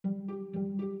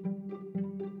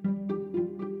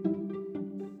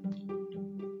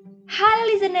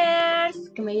listeners,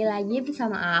 kembali lagi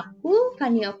bersama aku,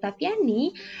 Fani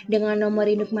Oktaviani, dengan nomor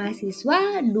induk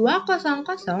mahasiswa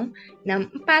 2006484,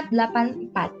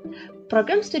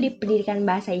 Program Studi Pendidikan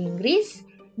Bahasa Inggris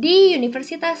di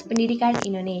Universitas Pendidikan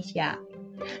Indonesia.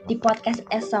 Di podcast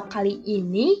esok kali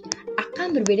ini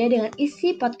akan berbeda dengan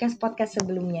isi podcast-podcast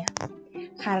sebelumnya.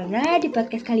 Karena di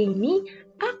podcast kali ini,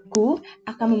 aku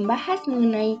akan membahas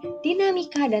mengenai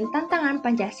dinamika dan tantangan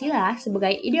Pancasila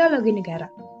sebagai ideologi negara.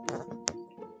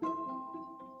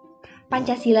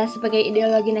 Pancasila sebagai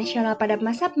ideologi nasional pada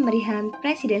masa pemerintahan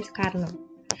Presiden Soekarno.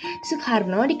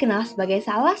 Soekarno dikenal sebagai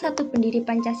salah satu pendiri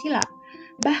Pancasila.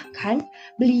 Bahkan,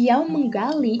 beliau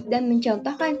menggali dan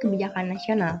mencontohkan kebijakan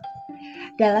nasional.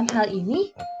 Dalam hal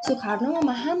ini, Soekarno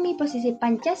memahami posisi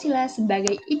Pancasila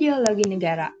sebagai ideologi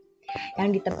negara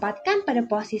yang ditempatkan pada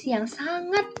posisi yang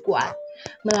sangat kuat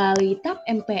melalui TAP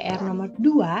MPR nomor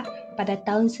 2 pada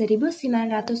tahun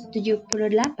 1978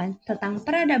 tentang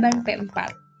peradaban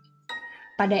P4.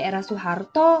 Pada era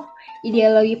Soeharto,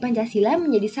 ideologi Pancasila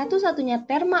menjadi satu-satunya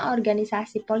terma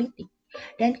organisasi politik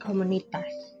dan komunitas.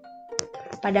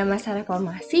 Pada masa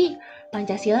reformasi,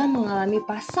 Pancasila mengalami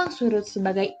pasang surut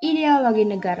sebagai ideologi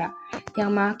negara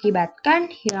yang mengakibatkan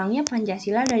hilangnya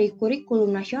Pancasila dari kurikulum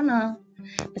nasional.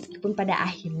 Meskipun pada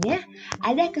akhirnya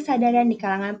ada kesadaran di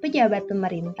kalangan pejabat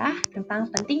pemerintah tentang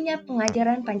pentingnya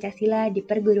pengajaran Pancasila di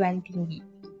perguruan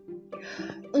tinggi.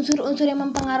 Unsur-unsur yang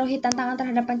mempengaruhi tantangan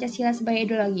terhadap Pancasila sebagai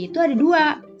ideologi itu ada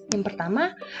dua. Yang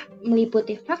pertama,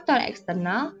 meliputi faktor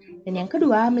eksternal, dan yang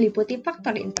kedua, meliputi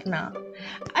faktor internal.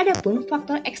 Adapun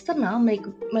faktor eksternal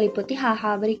meliputi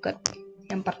hal-hal berikut.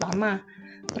 Yang pertama,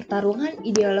 pertarungan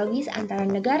ideologis antara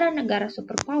negara-negara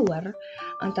superpower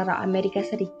antara Amerika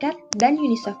Serikat dan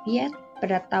Uni Soviet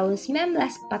pada tahun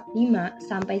 1945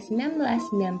 sampai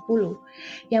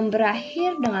 1990 yang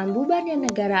berakhir dengan bubarnya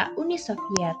negara Uni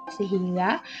Soviet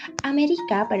sehingga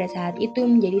Amerika pada saat itu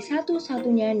menjadi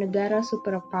satu-satunya negara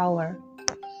superpower.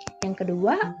 Yang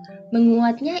kedua,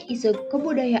 menguatnya isu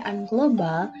kebudayaan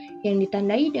global yang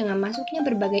ditandai dengan masuknya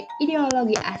berbagai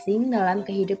ideologi asing dalam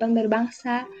kehidupan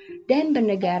berbangsa dan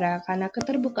bernegara karena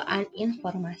keterbukaan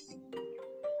informasi.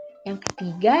 Yang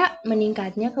ketiga,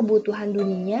 meningkatnya kebutuhan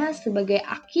dunia sebagai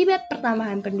akibat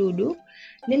pertambahan penduduk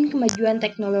dan kemajuan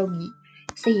teknologi,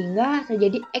 sehingga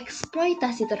terjadi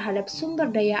eksploitasi terhadap sumber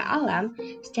daya alam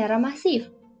secara masif.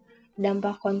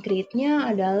 Dampak konkretnya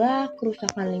adalah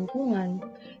kerusakan lingkungan,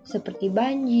 seperti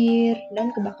banjir dan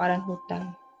kebakaran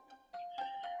hutan.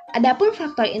 Adapun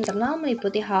faktor internal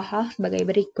meliputi hal-hal sebagai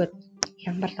berikut.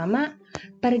 Yang pertama,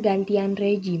 pergantian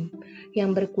rejim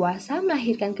yang berkuasa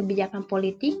melahirkan kebijakan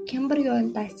politik yang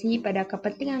berorientasi pada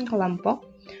kepentingan kelompok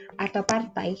atau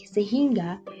partai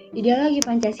sehingga ideologi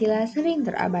Pancasila sering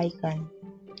terabaikan.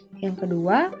 Yang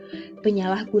kedua,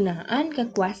 penyalahgunaan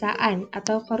kekuasaan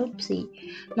atau korupsi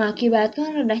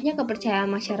mengakibatkan rendahnya kepercayaan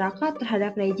masyarakat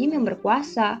terhadap rejim yang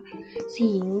berkuasa,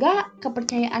 sehingga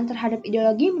kepercayaan terhadap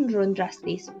ideologi menurun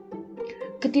drastis.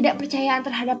 Ketidakpercayaan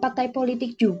terhadap partai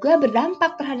politik juga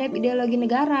berdampak terhadap ideologi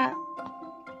negara.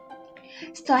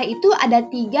 Setelah itu ada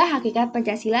 3 hakikat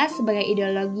Pancasila sebagai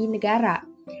ideologi negara.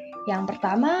 Yang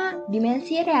pertama,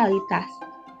 dimensi realitas.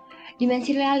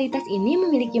 Dimensi realitas ini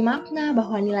memiliki makna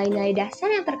bahwa nilai-nilai dasar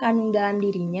yang terkandung dalam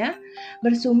dirinya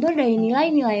bersumber dari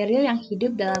nilai-nilai real yang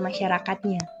hidup dalam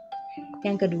masyarakatnya.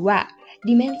 Yang kedua,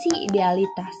 dimensi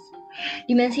idealitas.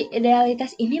 Dimensi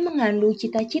idealitas ini mengandung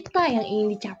cita-cita yang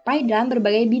ingin dicapai dalam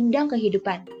berbagai bidang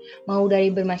kehidupan, mau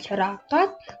dari bermasyarakat,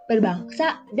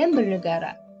 berbangsa, dan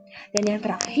bernegara. Dan yang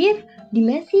terakhir,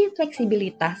 dimensi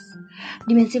fleksibilitas.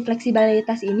 Dimensi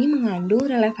fleksibilitas ini mengandung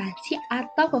relevansi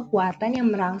atau kekuatan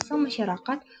yang merangsang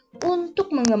masyarakat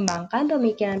untuk mengembangkan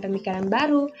pemikiran-pemikiran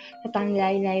baru tentang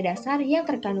nilai-nilai dasar yang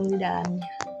terkandung di dalamnya.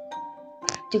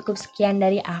 Cukup sekian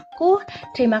dari aku.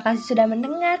 Terima kasih sudah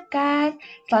mendengarkan.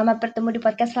 Selamat bertemu di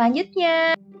podcast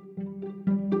selanjutnya.